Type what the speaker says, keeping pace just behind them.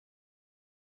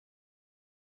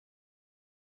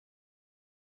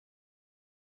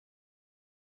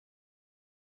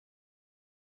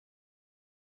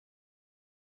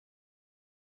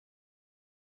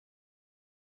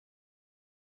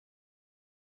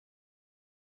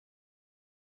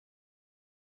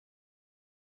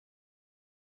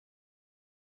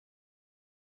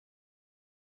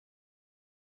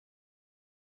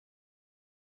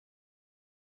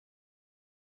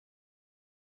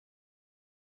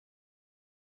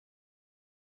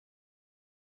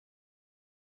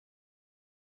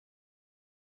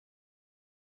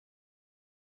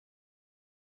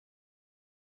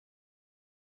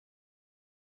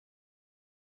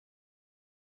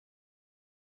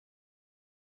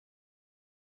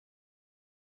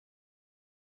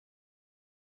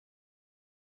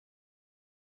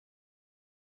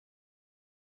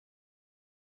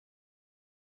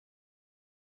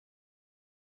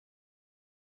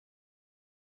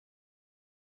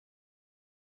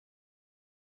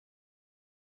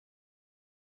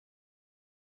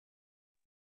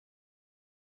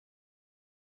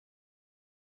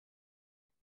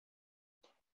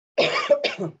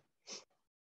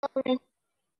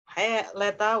Hi,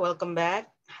 Leta, welcome back.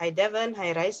 Hi, Devon.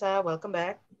 Hi, Raisa, welcome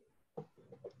back.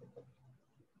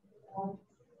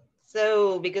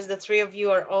 So, because the three of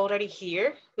you are already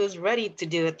here, who's ready to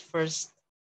do it first?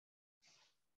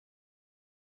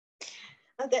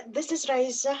 This is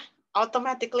Raisa,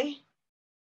 automatically.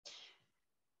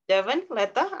 Devon,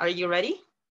 Leta, are you ready?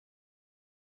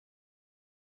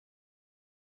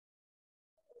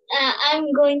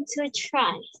 I'm going to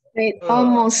try. Wait,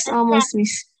 almost,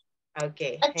 miss.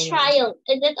 Okay. A trial.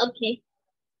 Is it okay?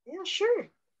 Yeah,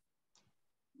 sure.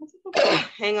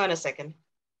 Hang on a second.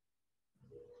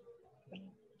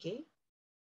 Okay.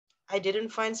 I didn't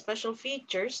find special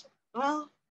features. Well,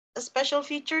 a special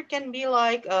feature can be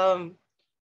like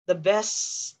the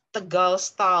best Tagal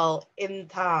style in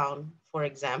town, for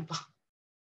example.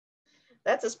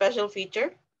 That's a special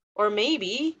feature. Or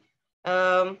maybe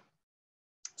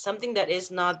something that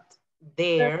is not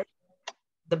there,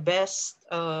 the best,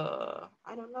 I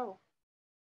don't know.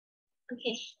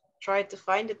 Okay. Try to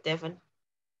find it, Devon.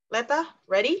 Leta,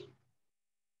 ready?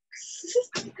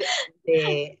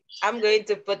 Okay. I'm going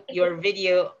to put your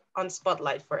video on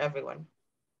spotlight for everyone.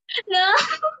 No.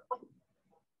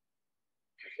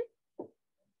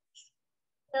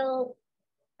 So,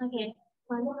 okay.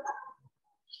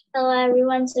 Hello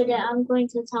everyone. Today I'm going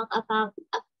to talk about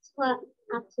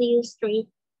Aptly Street.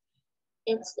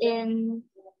 It's in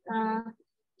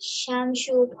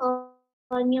Shamshu,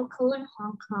 New Cologne,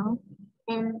 Hong Kong.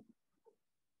 And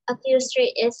Aptly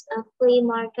Street is a flea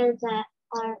market that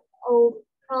are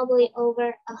probably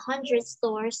over 100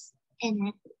 stores in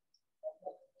it.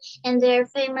 And they're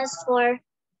famous for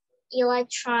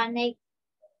electronic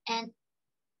and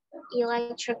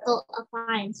electrical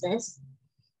appliances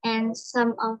and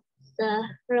some of the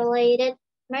related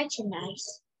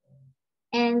merchandise.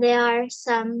 And there are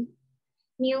some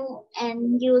new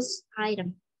and used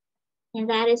items. And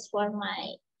that is for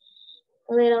my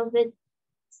little bit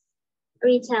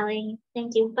retelling.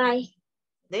 Thank you. Bye.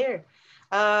 There.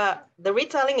 The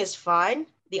retelling is fine.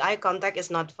 The eye contact is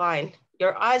not fine.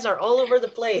 Your eyes are all over the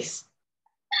place.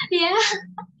 Yeah.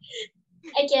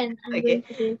 Again, I'm going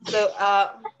to do. So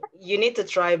you need to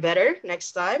try better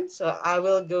next time. So I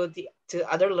will go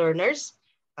to other learners.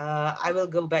 I will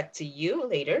go back to you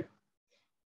later.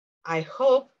 I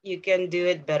hope you can do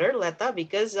it better, Leta,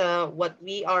 because what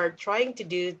we are trying to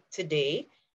do today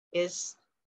is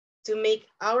to make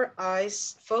our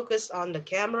eyes focus on the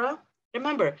camera.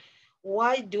 Remember,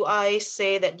 why do I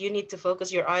say that you need to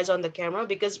focus your eyes on the camera?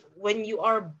 Because when you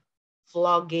are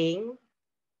vlogging,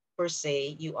 per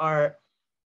se, you are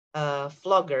a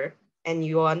vlogger and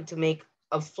you want to make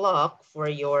a vlog for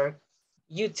your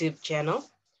YouTube channel,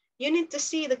 you need to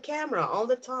see the camera all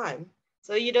the time.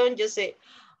 So you don't just say,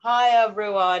 hi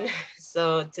everyone.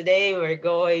 So today we're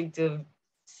going to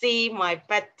see my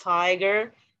pet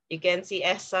tiger. You can see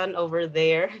Ehsan over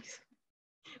there,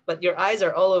 but your eyes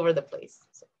are all over the place.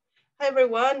 So, hi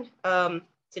everyone.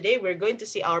 Today we're going to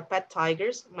see our pet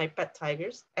tigers, my pet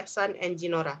tigers, Ehsan and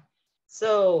Jinora.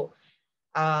 So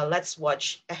let's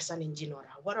watch Ehsan and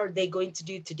Jinora. What are they going to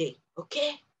do today?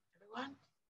 Okay, everyone?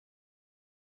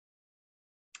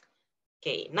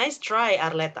 Okay, nice try,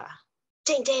 Arleta.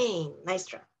 Ding, ding, nice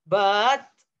try. But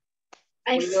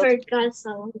I forgot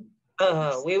some.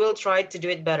 We will try to do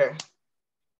it better.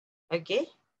 Okay,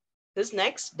 who's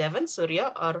next? Devon,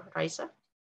 Surya, or Raisa?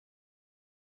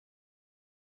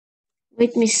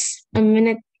 Wait, miss, a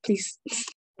minute, please.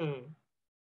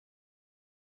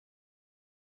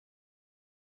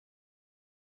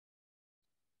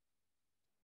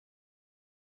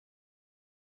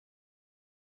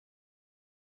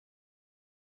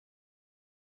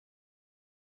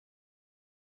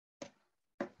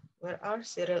 Where are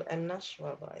Cyril and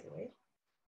Nashwa, by the way?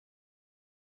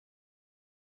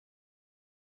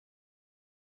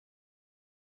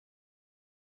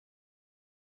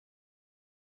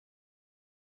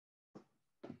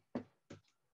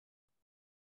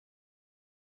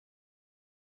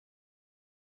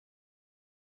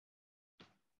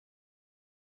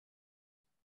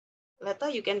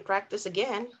 Leta, you can practice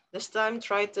again. This time,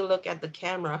 try to look at the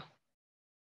camera.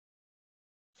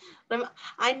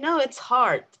 I know it's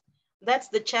hard. That's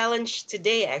the challenge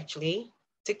today, actually,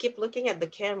 to keep looking at the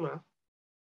camera.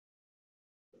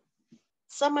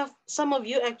 Some of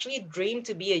you actually dream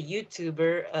to be a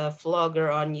YouTuber, a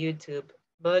vlogger on YouTube,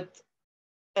 but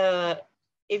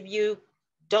if you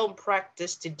don't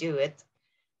practice to do it,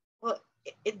 well,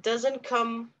 it doesn't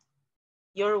come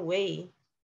your way,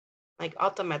 like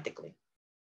automatically.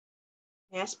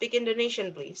 Ya, speak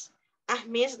Indonesian, please. Ah,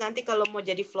 Miss, nanti kalau mau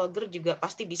jadi vlogger juga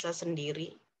pasti bisa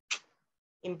sendiri.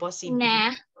 Impossible.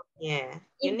 Nah. Yeah,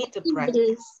 you need to Impossible.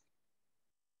 practice.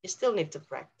 You still need to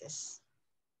practice.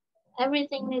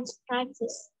 Everything needs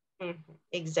practice.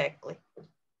 Exactly.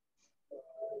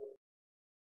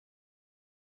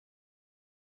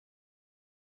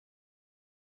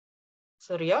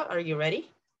 Surya, are you ready?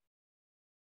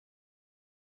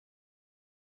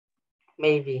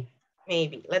 Maybe.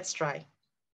 Maybe. Let's try.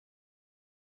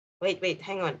 Wait,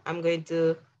 hang on. I'm going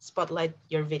to spotlight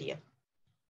your video.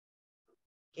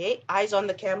 Okay, eyes on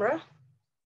the camera.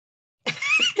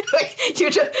 Wait, you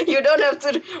don't have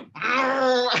to.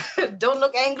 Don't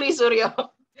look angry, Surya.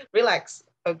 Relax.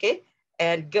 Okay,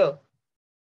 and go.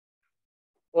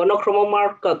 Monochrome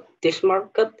market. This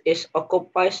market is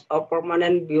occupies a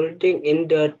permanent building in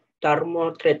the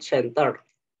Dharma Trade Center.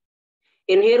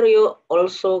 In here, you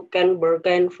also can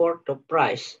bargain for the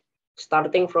price,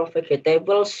 starting from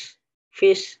vegetables,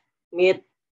 fish, meat,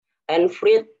 and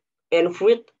fruit. And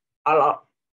fruit are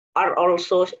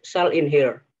also sold in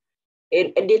here.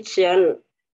 In addition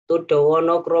to the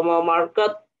Wonochrome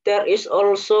market, there is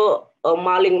also a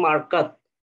Maling market,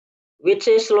 which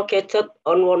is located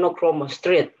on Wonochrome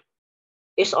Street,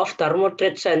 east of Dharma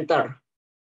Trade Center.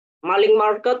 Maling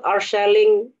market are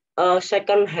selling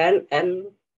second-hand and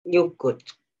new goods.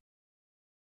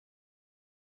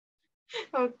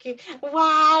 Okay.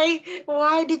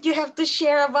 Why did you have to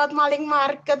share about Maling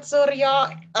Market,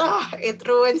 Surya? It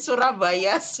ruined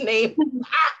Surabaya's name.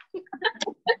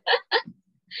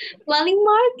 Maling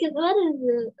market. What is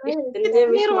it? The It's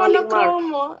name is near Maling Market.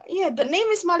 Wonokromo. Yeah, the name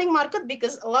is Maling Market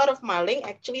because a lot of Maling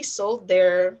actually sold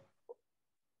their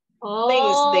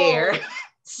things there.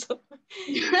 Oh.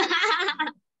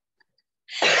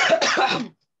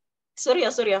 So,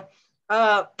 Surya,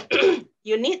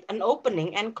 you need an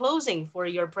opening and closing for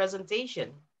your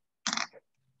presentation.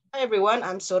 Hi everyone,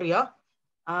 I'm Surya.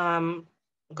 I'm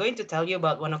going to tell you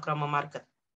about Wonokrama Market.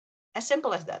 As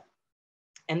simple as that.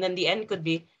 And then the end could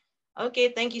be, okay,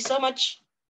 thank you so much.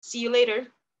 See you later.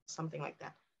 Something like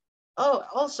that. Oh,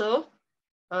 also,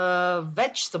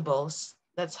 vegetables.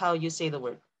 That's how you say the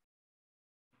word.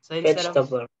 So instead of,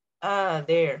 Vegetable,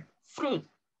 there, fruit.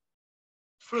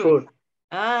 fruit, fruit.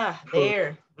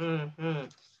 There.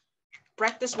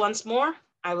 Practice once more.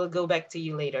 I will go back to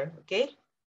you later, okay?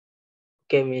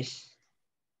 Okay, miss.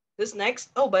 Who's next?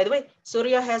 Oh, by the way,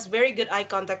 Surya has very good eye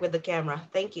contact with the camera.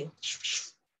 Thank you.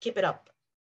 Keep it up.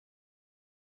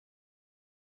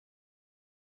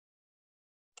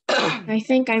 I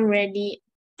think I'm ready.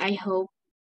 I hope.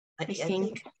 I I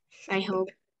think. think. I hope.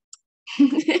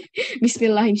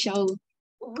 Bismillah, inshallah.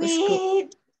 Let's go.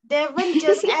 Wait, Devon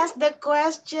just asked the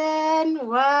question.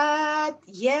 What?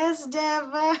 Yes,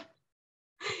 Devon.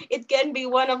 It can be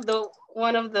one of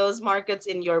those markets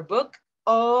in your book,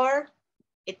 or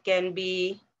it can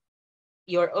be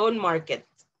your own market.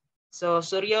 So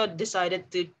Surya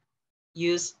decided to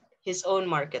use his own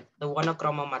market, the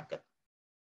Wanakrama market.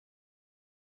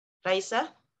 Raisa?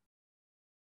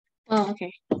 Oh,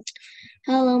 okay.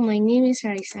 Hello, my name is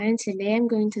Raisa, and today I'm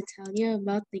going to tell you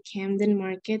about the Camden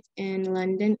Market in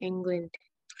London, England.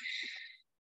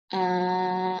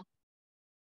 The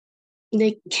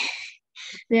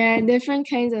there are different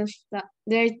kinds of stuff.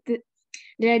 There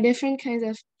are different kinds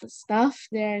of stuff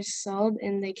that are sold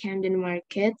in the Camden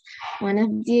Market. One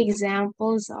of the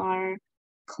examples are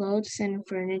clothes and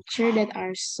furniture that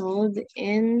are sold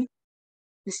in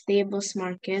the stables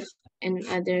market and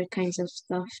other kinds of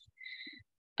stuff.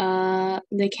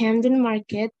 The Camden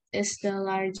Market is the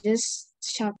largest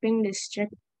shopping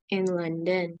district in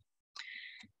London.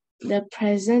 The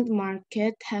present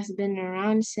market has been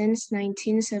around since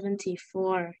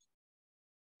 1974.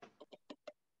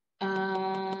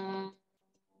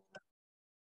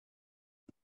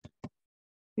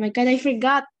 My God, I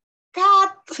forgot.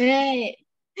 Cut! Hey.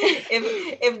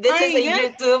 If this is a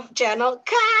YouTube channel,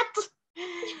 cut!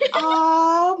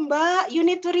 Oh, Mbak, you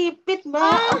need to repeat,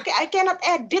 Mbak. Okay, I cannot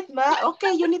edit, Mbak.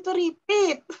 Okay, you need to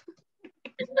repeat.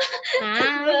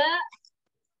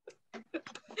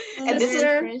 And this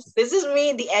is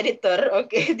me, the editor.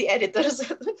 Okay, the editor.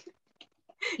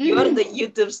 You are the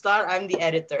YouTube star. I'm the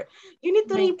editor. You need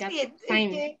to repeat.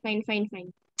 Fine, Okay.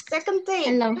 fine. Second take.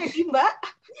 Hello. Ready, Mbak?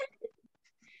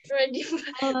 Ready?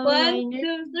 Hello, 1,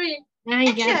 2, 3.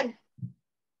 Action.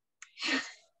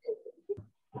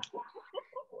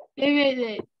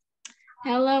 Wait.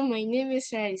 Hello, my name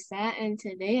is Raisa, and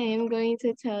today I am going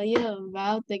to tell you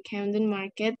about the Camden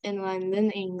Market in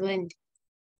London, England.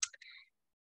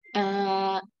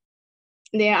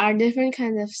 There are different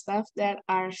kinds of stuff that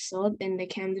are sold in the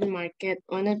Camden Market.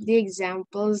 One of the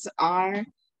examples are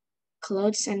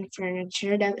clothes and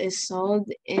furniture that is sold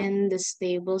in the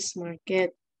stables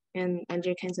market and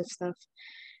other kinds of stuff.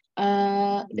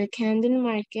 The Camden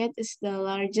Market is the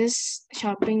largest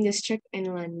shopping district in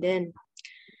London.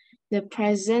 The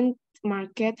present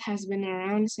market has been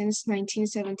around since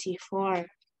 1974.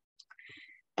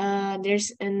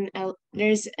 There's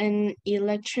an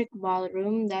electric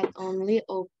ballroom that only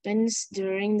opens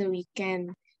during the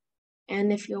weekend.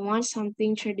 And if you want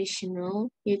something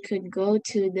traditional, you could go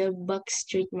to the Buck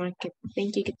Street Market.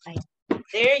 Thank you. Goodbye.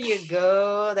 There you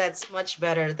go. That's much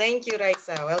better. Thank you,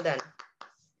 Raisa. Well done.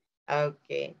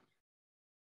 Okay.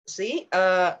 See,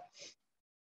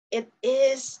 it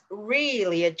is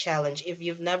really a challenge. If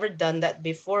you've never done that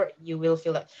before, you will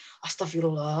feel like,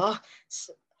 Astaghfirullah,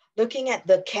 looking at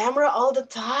the camera all the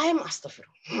time.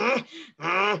 Astaghfirullah.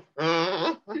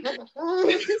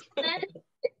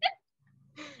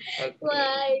 Okay.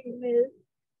 Why, Miss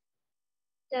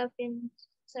Devin's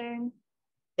turn?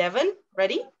 Devin,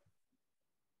 ready?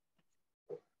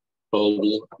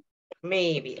 Maybe.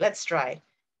 Maybe. Let's try.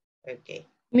 Okay.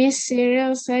 Miss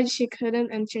Cyril said she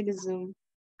couldn't enter the Zoom.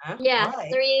 Huh? Yeah, Why?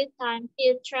 3 times.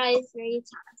 You try 3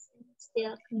 times. And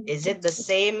still Is it the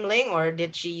same link or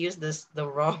did she use the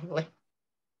wrong link?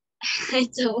 I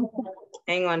don't know.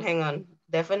 Hang on.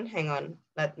 Devin, hang on.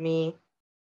 Let me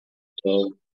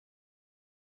Okay.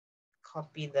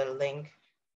 copy the link.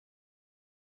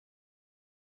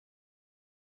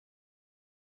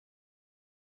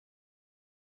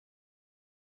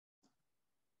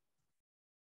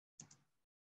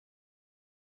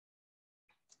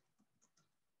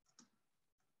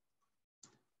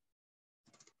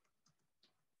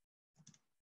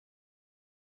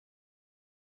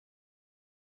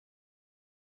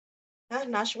 Huh,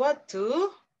 Nashwa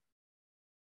too?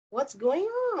 What's going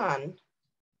on?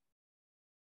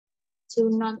 Do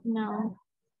not know.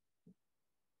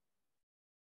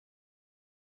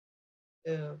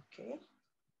 Okay.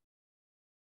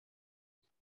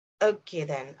 Okay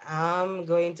then, I'm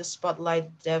going to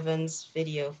spotlight Devin's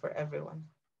video for everyone.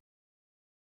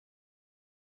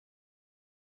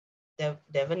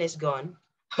 Devin is gone.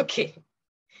 Okay.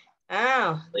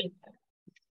 Oh.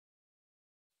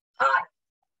 Hi,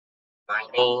 my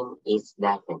name is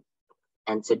Devin,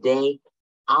 and today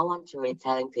I want to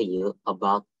retelling to you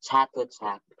about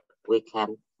Chatuchak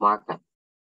Weekend Market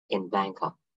in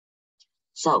Bangkok.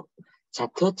 So,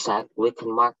 Chatuchak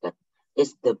Weekend Market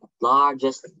is the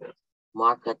largest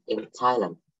market in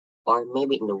Thailand, or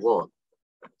maybe in the world.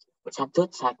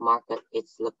 Chatuchak Market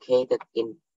is located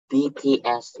in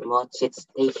BTS Mochit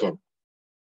Station,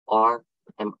 or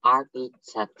MRT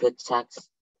Chatuchak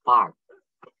Park.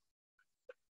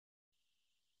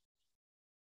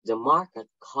 The market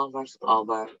covers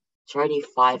over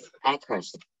 35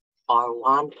 acres or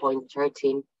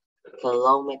 1.13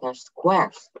 kilometers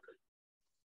squares.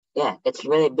 Yeah, it's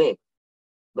really big,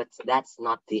 but that's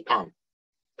not the end.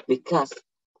 Because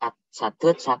at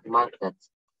Chatuchak Market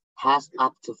has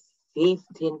up to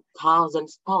 15,000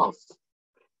 stalls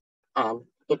and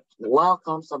it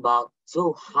welcomes about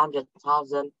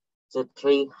 200,000 to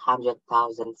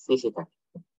 300,000 visitors.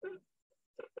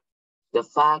 The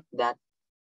fact that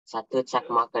Chatuchak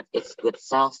Market is good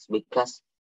sales because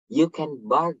you can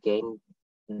bargain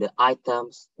the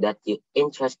items that you're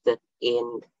interested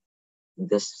in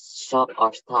the shop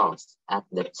or stalls at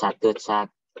the Chatuchak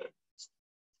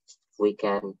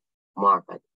Weekend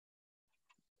Market.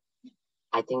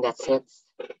 I think that's it.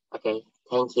 Okay,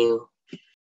 thank you.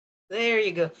 There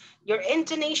you go. Your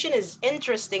intonation is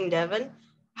interesting, Devin.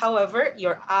 However,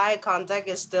 your eye contact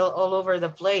is still all over the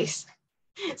place.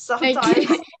 Sometimes,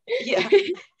 yeah,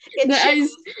 The eyes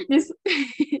just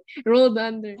rolled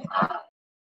under.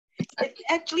 it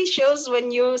actually shows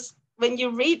when you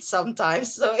read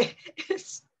sometimes. So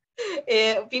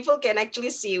people can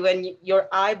actually see when your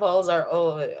eyeballs are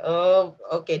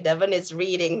okay. Devin is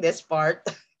reading this part.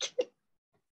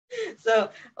 So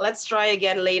let's try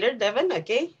again later, Devin.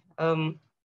 Okay. I'll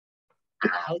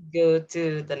go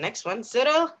to the next one.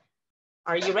 Cyril,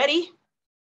 are you ready?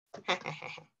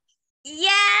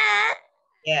 Yeah.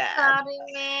 Yeah. Sorry,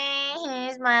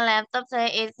 miss. My laptop say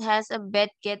it has a bad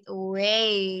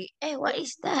gateway. Hey, what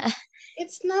is that?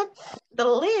 It's not the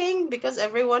link because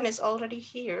everyone is already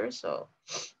here. So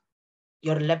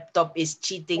your laptop is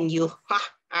cheating you.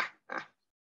 I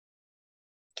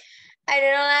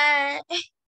don't know.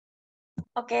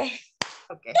 Okay.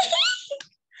 Okay.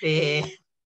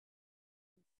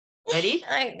 Ready?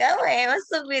 My God, it was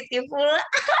so beautiful.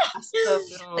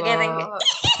 Okay, thank you.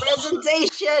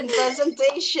 Astagfirullah.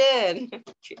 Presentation.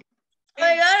 Oh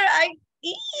my God,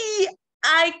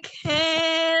 I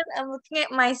can't. I'm looking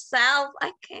at myself.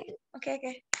 I can't.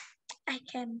 Okay. I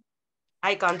can.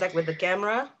 Eye contact with the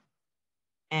camera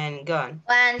and gone.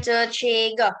 1, 2,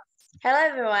 3, go. Hello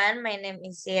everyone, my name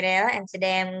is Cyril and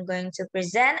today I'm going to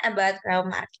present about Raw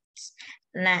Markets.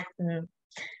 Nah,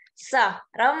 so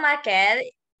Raw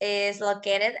Market is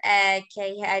located at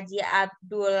K. Haji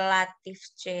Abdul Latif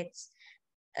Street.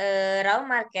 Raw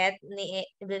Market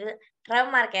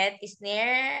is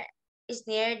near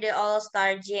the All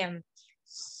Star Gym.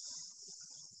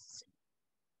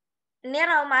 Near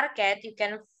Raw Market, you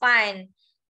can find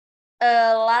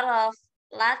a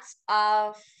lots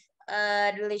of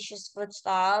delicious food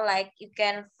stall. Like you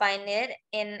can find it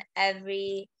in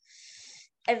every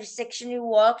section you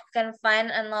walk. You can find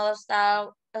another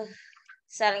stall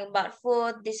selling about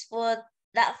food, this food,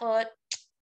 that food.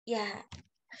 Yeah,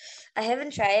 I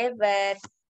haven't tried, but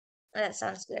that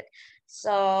sounds good.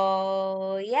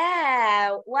 So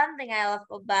yeah, one thing I love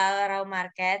about Raw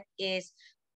Market is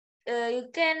you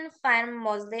can find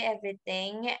mostly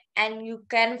everything, and you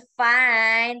can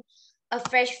find a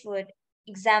fresh food.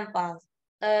 Example,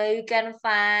 you can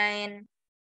find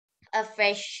a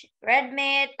fresh red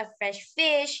meat, a fresh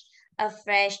fish, a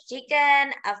fresh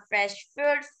chicken, a fresh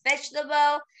fruit,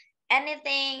 vegetable,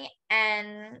 anything,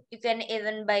 and you can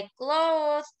even buy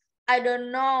clothes. I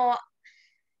don't know.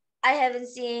 I haven't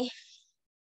seen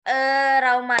a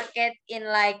Raw Market in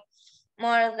like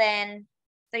more than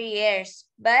 3 years,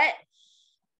 but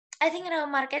I think Raw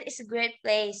Market is a great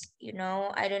place.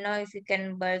 I don't know if you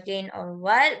can bargain or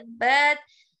what, but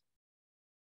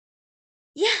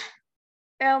yeah,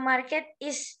 Raw Market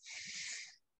is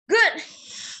good.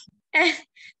 And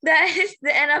that is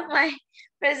the end of my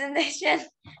presentation.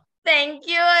 Thank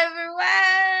you,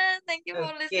 everyone. Thank you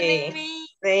for listening Okay, me.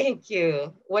 thank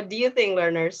you. What do you think,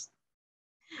 learners?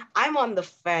 I'm on the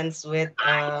fence with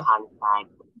Fun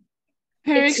fact.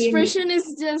 Her It's unique. expression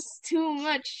is just too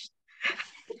much.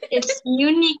 It's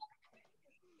unique.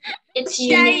 It's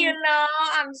Yeah, unique.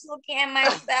 I'm just looking at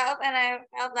myself and I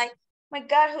felt like, my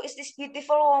God, who is this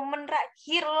beautiful woman right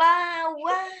here lah?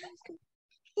 Wow.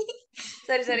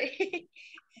 sorry.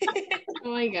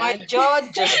 Oh my my god. jaw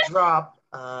just dropped.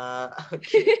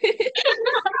 Okay.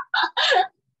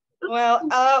 Well,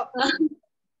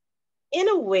 in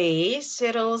a way,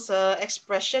 Cyril's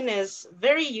expression is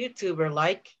very YouTuber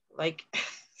like. Like,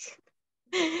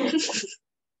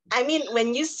 I mean,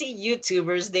 when you see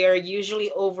YouTubers, they are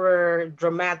usually over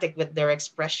dramatic with their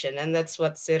expression, and that's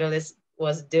what Cyril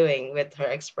was doing with her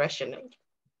expression.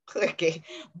 Okay,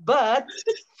 but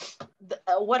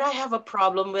what I have a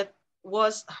problem with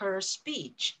was her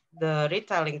speech, the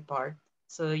retelling part.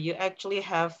 So you actually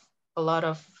have a lot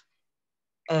of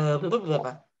yeah.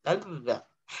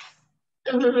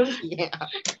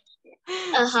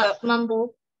 So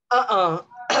Mumble.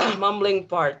 mumbling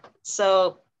part.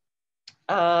 So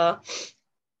uh,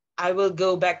 I will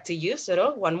go back to you,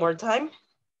 Cyril, one more time.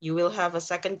 You will have a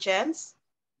second chance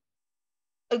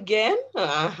again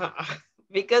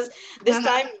because this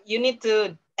time you need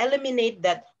to eliminate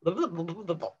that.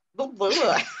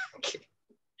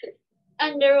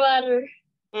 Underwater.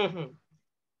 Mhm.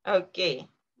 Okay,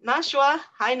 Nashwa.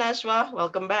 Hi, Nashwa.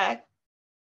 Welcome back.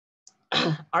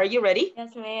 Are you ready?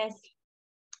 Yes, miss.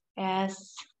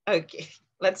 Yes. Okay,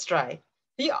 let's try.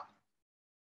 Yeah.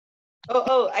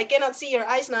 I cannot see your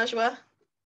eyes, Nashwa.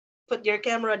 Put your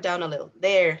camera down a little.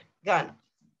 There, gone.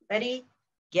 Ready,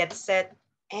 get set,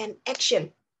 and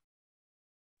action.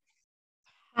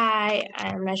 Hi,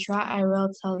 I'm Nashwa. I will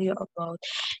tell you about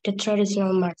the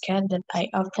traditional market that I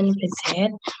often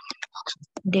visit.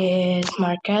 This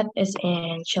market is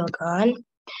in Chilgon.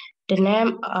 The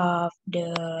name of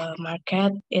the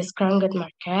market is Krangat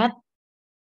Market.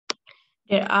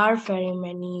 There are very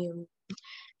many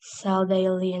sell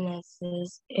daily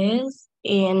necessities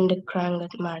in the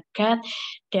Krangat Market.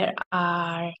 There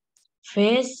are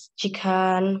fish,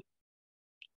 chicken,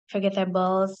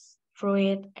 vegetables,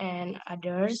 fruit, and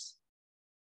others.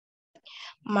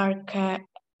 The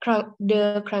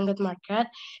Krangat Market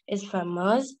is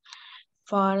famous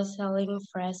for selling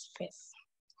fresh fish.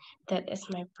 That is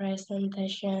my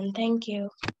presentation. Thank you.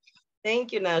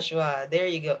 Thank you, Nashwa. There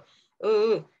you go.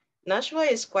 Ooh, Nashwa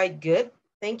is quite good.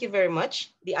 Thank you very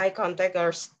much. The eye contact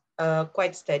are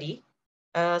quite steady.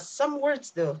 Some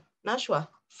words though. Nashwa,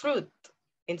 fruit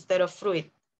instead of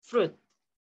fruit. Fruit,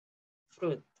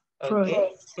 fruit. Fruit.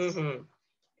 Okay. Mm-hmm.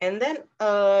 And then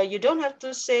you don't have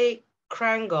to say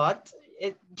krangot.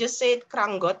 Just say it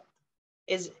krangot.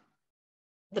 Is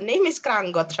the name is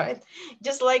krangot, right?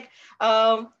 Just like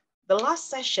the last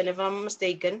session, if I'm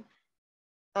mistaken,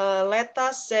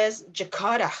 Leta says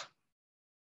Jakarta.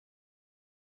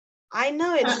 I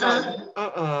know it's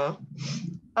not.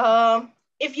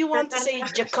 If you want to say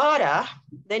Jakarta,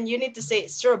 then you need to say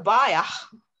Surabaya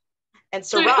and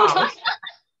surround.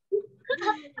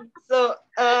 So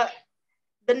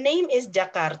the name is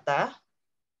Jakarta,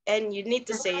 and you need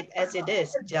to say it as it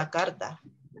is, Jakarta,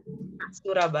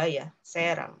 Surabaya,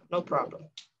 Serang, no problem.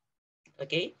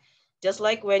 Okay, just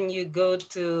like when you go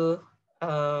to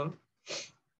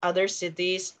other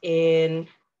cities in,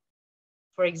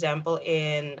 for example,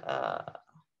 in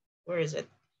where is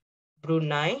it?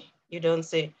 Brunei. You don't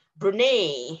say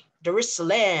Brunei,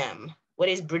 Darussalam. What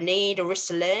is Brunei,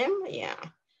 Darussalam? Yeah.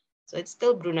 So it's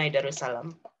still Brunei,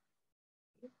 Darussalam.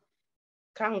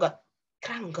 Kranggot,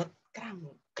 Kranggot,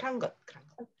 Kranggot, Kranggot,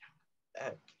 Kranggot.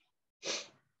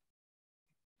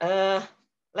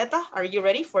 Leta, are you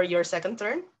ready for your second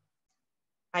turn?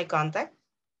 Eye contact.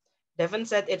 Devin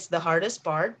said it's the hardest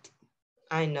part.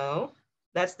 I know.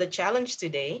 That's the challenge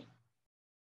today.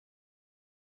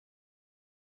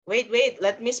 Wait,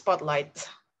 let me spotlight.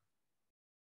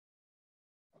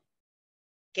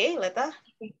 Okay, Leta.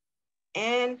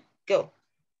 And go.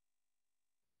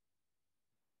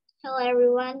 Hello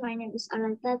everyone, my name is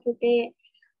Alanta. Today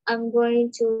I'm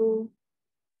going to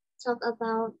talk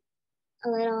about a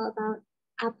little about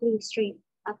Apli Street.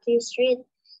 Apli Street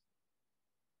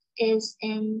is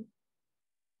in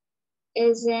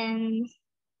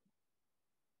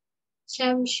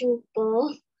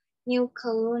Shamshupo, New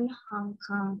Kowloon, Hong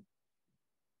Kong.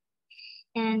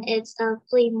 And it's a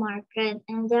flea market,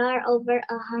 and there are over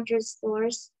 100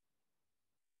 stores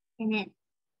in it.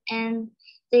 And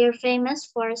they are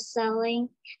famous for selling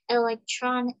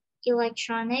electronic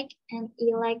and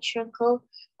electrical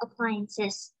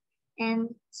appliances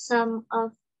and some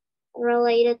of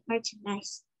related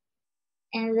merchandise.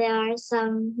 And there are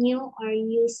some new or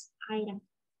used items.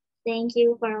 Thank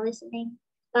you for listening.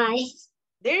 Bye.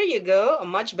 There you go, a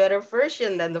much better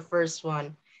version than the first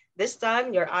one. This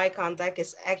time, your eye contact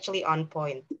is actually on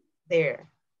point. There.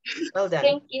 Well done.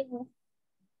 Thank you.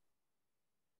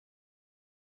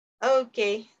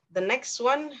 Okay, the next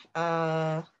one.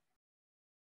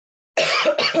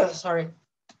 Sorry.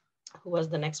 Who was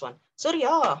the next one?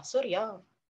 Surya.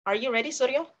 Are you ready,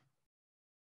 Surya?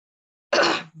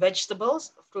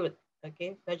 Vegetables, fruit.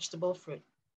 Okay, vegetable, fruit.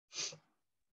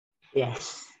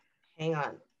 Yes. Hang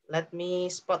on. Let me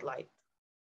spotlight.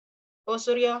 Oh,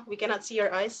 Surya, we cannot see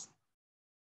your eyes.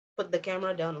 Put the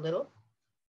camera down a little.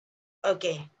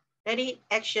 Okay, ready,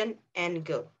 action, and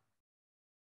go.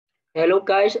 Hello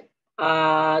guys.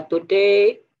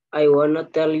 Today I wanna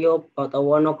tell you about a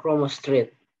Wonochroma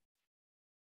Street.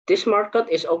 This market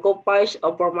is occupies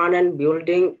a permanent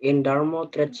building in Dharma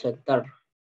Trade Center.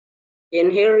 In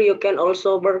here you can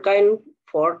also bargain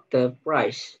for the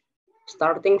price,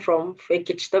 starting from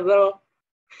vegetable,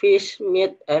 fish,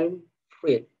 meat, and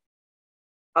fruit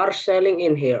are selling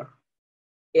in here.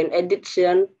 In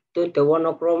addition to the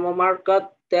Wonochroma market,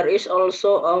 there is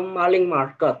also a Maling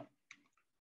market,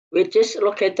 which is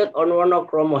located on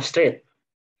Wonochroma Street.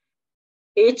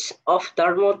 Each of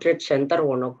Dharma Trade Center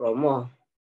Wonokromo.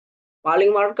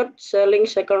 Maling market selling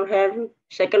second-hand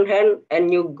and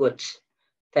new goods.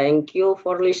 Thank you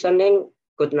for listening.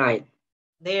 Good night.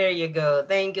 There you go.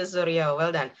 Thank you, Surya.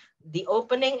 Well done. The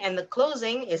opening and the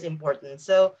closing is important.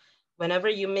 So whenever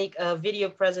you make a video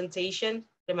presentation,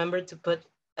 remember to put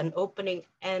an opening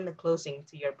and a closing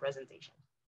to your presentation.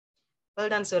 Well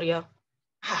done, Surya.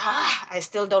 I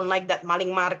still don't like that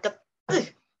Maling market.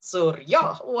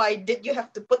 Surya, why did you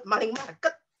have to put Maling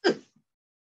market?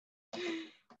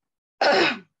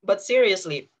 But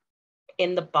seriously,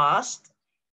 in the past,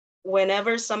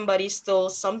 whenever somebody stole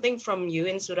something from you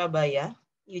in Surabaya,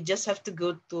 you just have to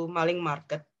go to Maling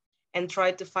market and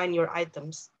try to find your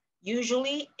items.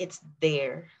 Usually it's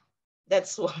there.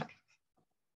 That's why.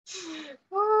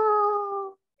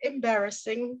 Oh,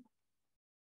 embarrassing.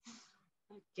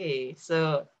 Okay,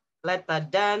 so Leta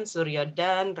done, Surya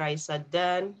done, Raisa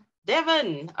done.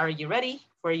 Devon, are you ready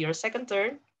for your second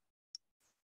turn?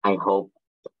 I hope.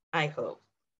 I hope.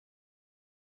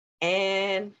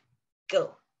 And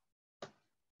go.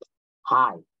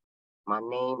 Hi, my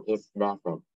name is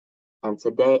Devin, and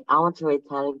today I want to be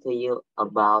telling to you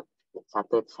about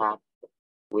Chatuchak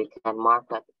Weekend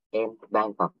Market in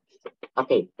Bangkok.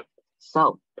 Okay,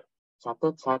 so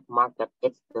Chatuchak Market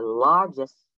is the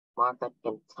largest market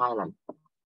in Thailand,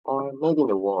 or maybe in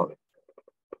the world.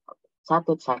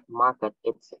 Chatuchak Market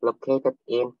is located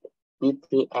in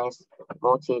BTS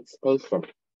Mochi Station,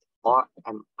 or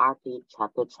MRT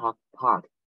Chatuchak Park.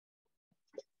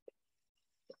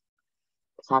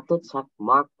 Chatuchak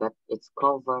Market it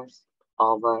covers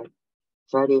over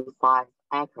 35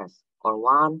 acres or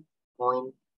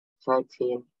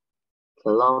 1.13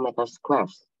 kilometers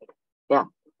squares. Yeah,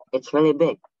 it's really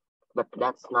big, but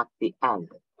that's not the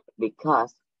end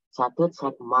because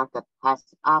Chatuchak Market has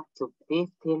up to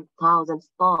 15,000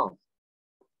 stalls,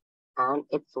 and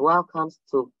it welcomes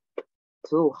to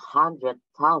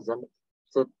 200,000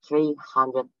 to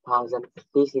 300,000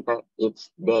 visitors each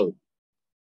day.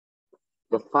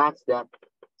 The fact that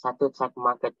Chatuchak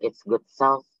Market is good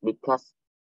sells because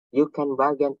you can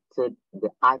bargain to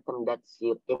the item that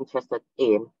you're interested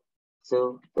in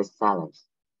to the sellers.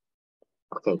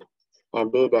 Okay,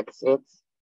 maybe that's it.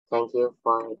 Thank you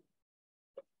for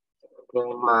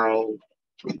hearing my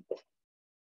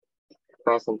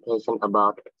presentation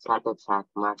about Chatuchak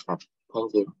Market.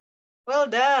 Thank you. Well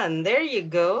done. There you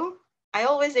go. I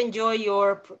always enjoy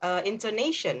your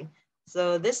intonation.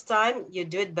 So this time you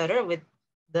do it better with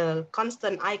the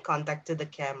constant eye contact to the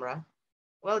camera.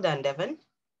 Well done, Devin.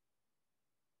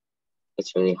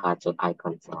 It's really hard to eye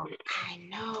control.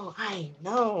 I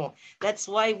know. That's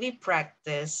why we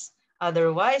practice.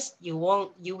 Otherwise, you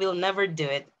will never do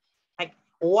it. Like,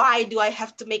 why do I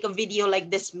have to make a video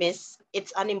like this, miss?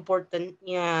 It's unimportant.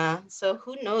 Yeah. So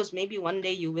who knows? Maybe one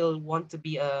day you will want to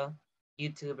be a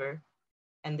YouTuber.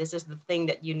 And this is the thing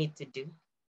that you need to do.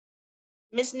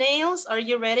 Miss Nails, are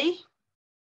you ready?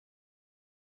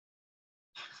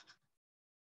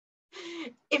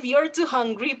 If you're too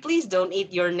hungry, please don't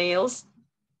eat your nails.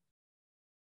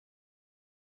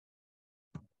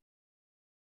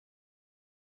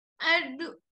 I'm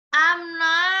not.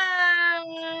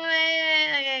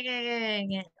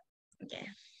 Okay.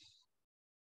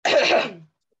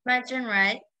 My turn,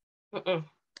 right? Okay.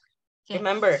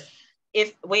 Remember,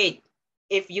 if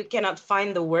you cannot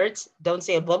find the words, don't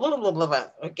say blah blah blah blah blah.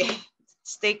 Okay,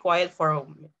 stay quiet for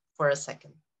a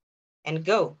second, and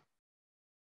go.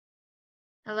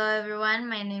 Hello everyone,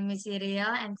 my name is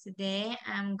Iriel and today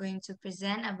I'm going to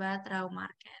present about Rau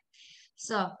Market.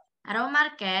 So, Rau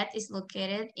Market is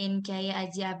located in Kiai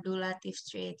Haji Abdul Latif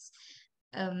Streets.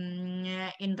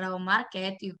 In Rau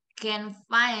Market, you can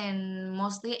find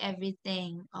mostly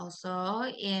everything. Also,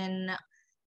 in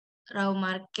Rau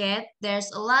Market,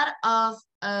 there's a lot of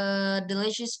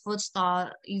delicious food stall.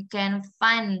 You can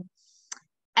find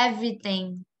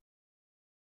everything.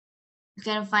 You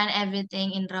can find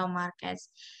everything in Rau Markets.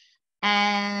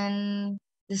 And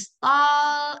the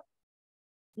stall,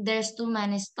 there's too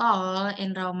many stall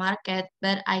in Rau Market,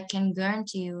 but I can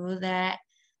guarantee you that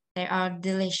they are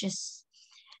delicious.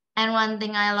 And one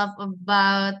thing I love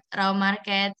about Rau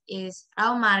Market is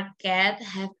Rau Market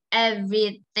have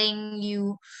everything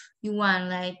you want.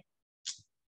 Like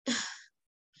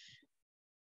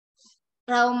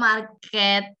Rau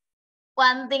Market,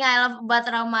 one thing I love about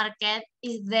Rau Market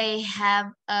is they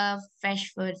have a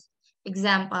fresh food.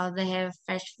 Example, they have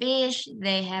fresh fish,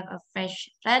 they have a fresh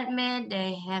red meat,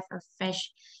 they have a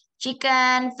fresh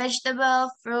chicken, vegetable,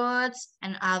 fruits,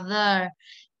 and other.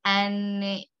 And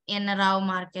in a Rau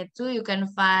Market too, you can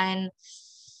find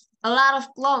a lot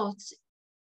of clothes,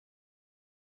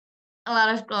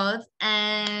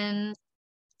 and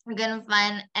you can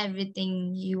find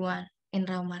everything you want in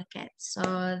Rau Market. So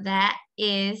that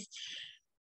is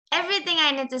everything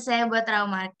I need to say about Rau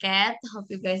Market. Hope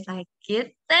you guys like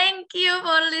it. Thank you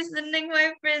for listening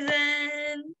my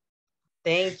present.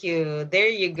 Thank you. There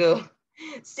you go.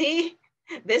 See,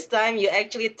 this time you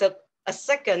actually took a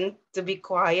second to be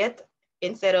quiet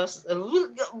instead of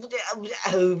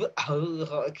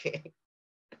okay.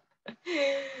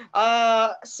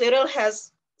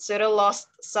 Cyril lost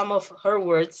some of her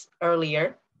words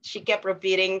earlier. She kept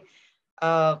repeating,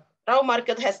 Raw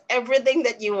Market has everything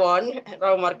that you want.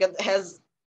 Raw Market has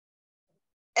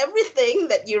everything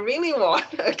that you really want.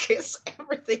 Okay, so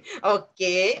everything.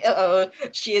 Okay,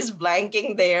 she is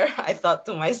blanking there. I thought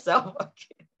to myself,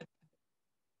 okay.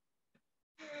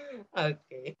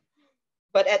 Okay.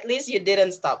 But at least you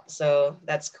didn't stop, so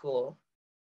that's cool.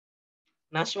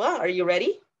 Nashwa, are you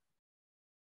ready?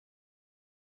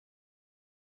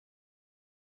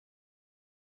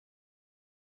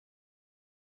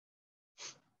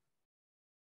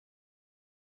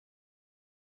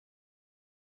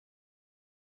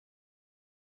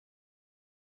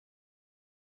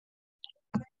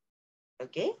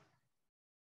 Okay.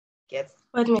 Get.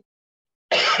 Wait a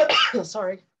minute.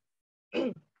 Sorry.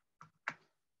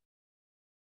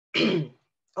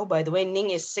 Oh, by the way,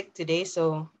 Ning is sick today,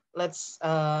 so let's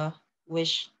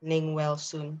wish Ning well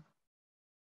soon.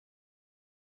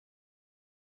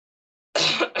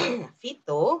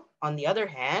 Fito, on the other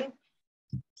hand.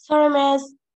 Sorry,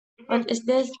 miss. What is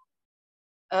this?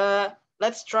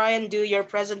 Let's try and do your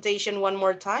presentation one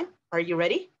more time. Are you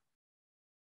ready?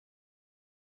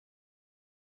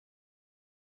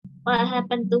 What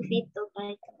happened to Vito,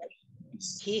 by the way?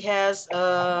 He has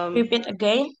Repeat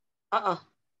again.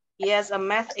 he has a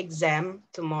math exam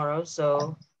tomorrow,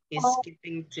 so is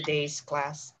skipping today's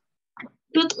class.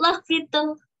 Good luck,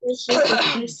 Vito. Wish you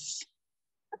success.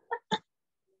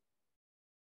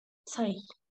 Sorry.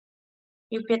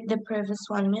 Repeat the previous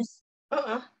one, miss.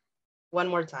 One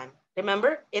more time.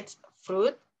 Remember, it's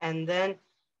fruit, and then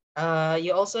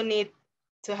you also need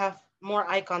to have more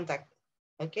eye contact.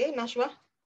 Okay, Nashwa?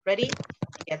 Ready?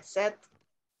 Get set,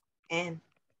 and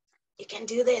you can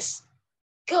do this.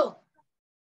 Go!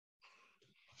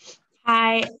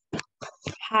 Hi,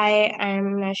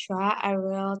 I'm Nashwa. I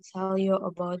will tell you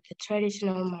about the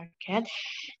traditional market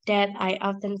that I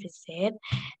often visit.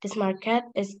 This market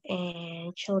is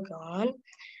in Chilgon.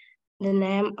 The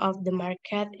name of the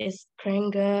market is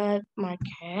Kringle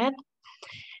Market.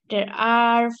 There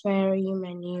are very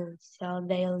many who sell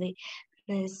daily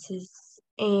necessities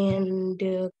in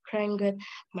the Kringle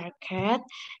Market.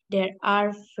 There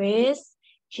are fish,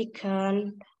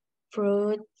 chicken,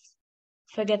 fruit,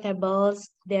 vegetables.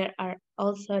 There are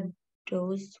also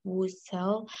those who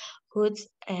sell goods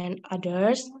and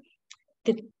others.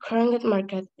 The current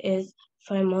market is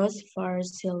famous for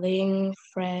selling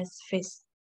fresh fish.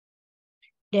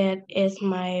 That is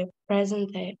my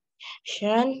presentation.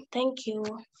 Thank you.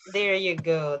 There you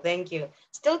go. Thank you.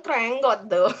 Still krangot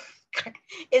though.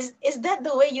 Is that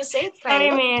the way you say it? Sorry,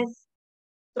 Krangot? miss.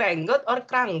 Krangot or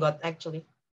krangot actually?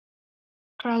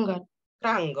 Krangot.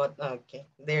 Krangot. Okay,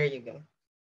 there you go.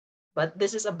 But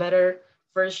this is a better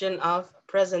version of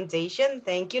presentation.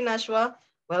 Thank you, Nashwa.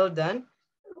 Well done.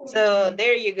 So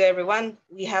there you go, everyone.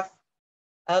 We have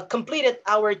completed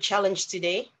our challenge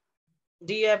today.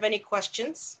 Do you have any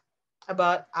questions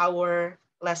about our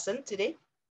lesson today?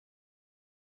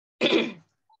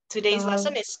 Today's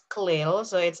lesson is CLIL,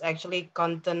 so it's actually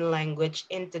content language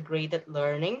integrated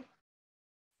learning.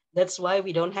 That's why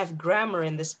we don't have grammar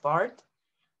in this part,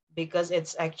 because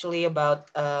it's actually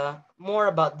about more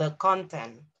about the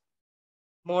content,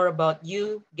 more about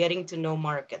you getting to know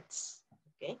markets.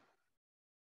 Okay.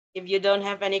 If you don't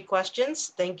have any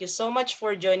questions, thank you so much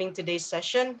for joining today's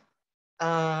session.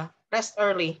 Rest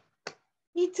early.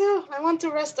 Me too. I want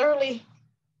to rest early.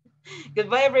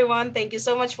 Goodbye, everyone. Thank you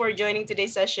so much for joining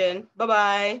today's session.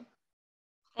 Bye-bye.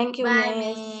 Thank you, Bye,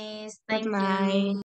 miss. miss. Good Thank night. you.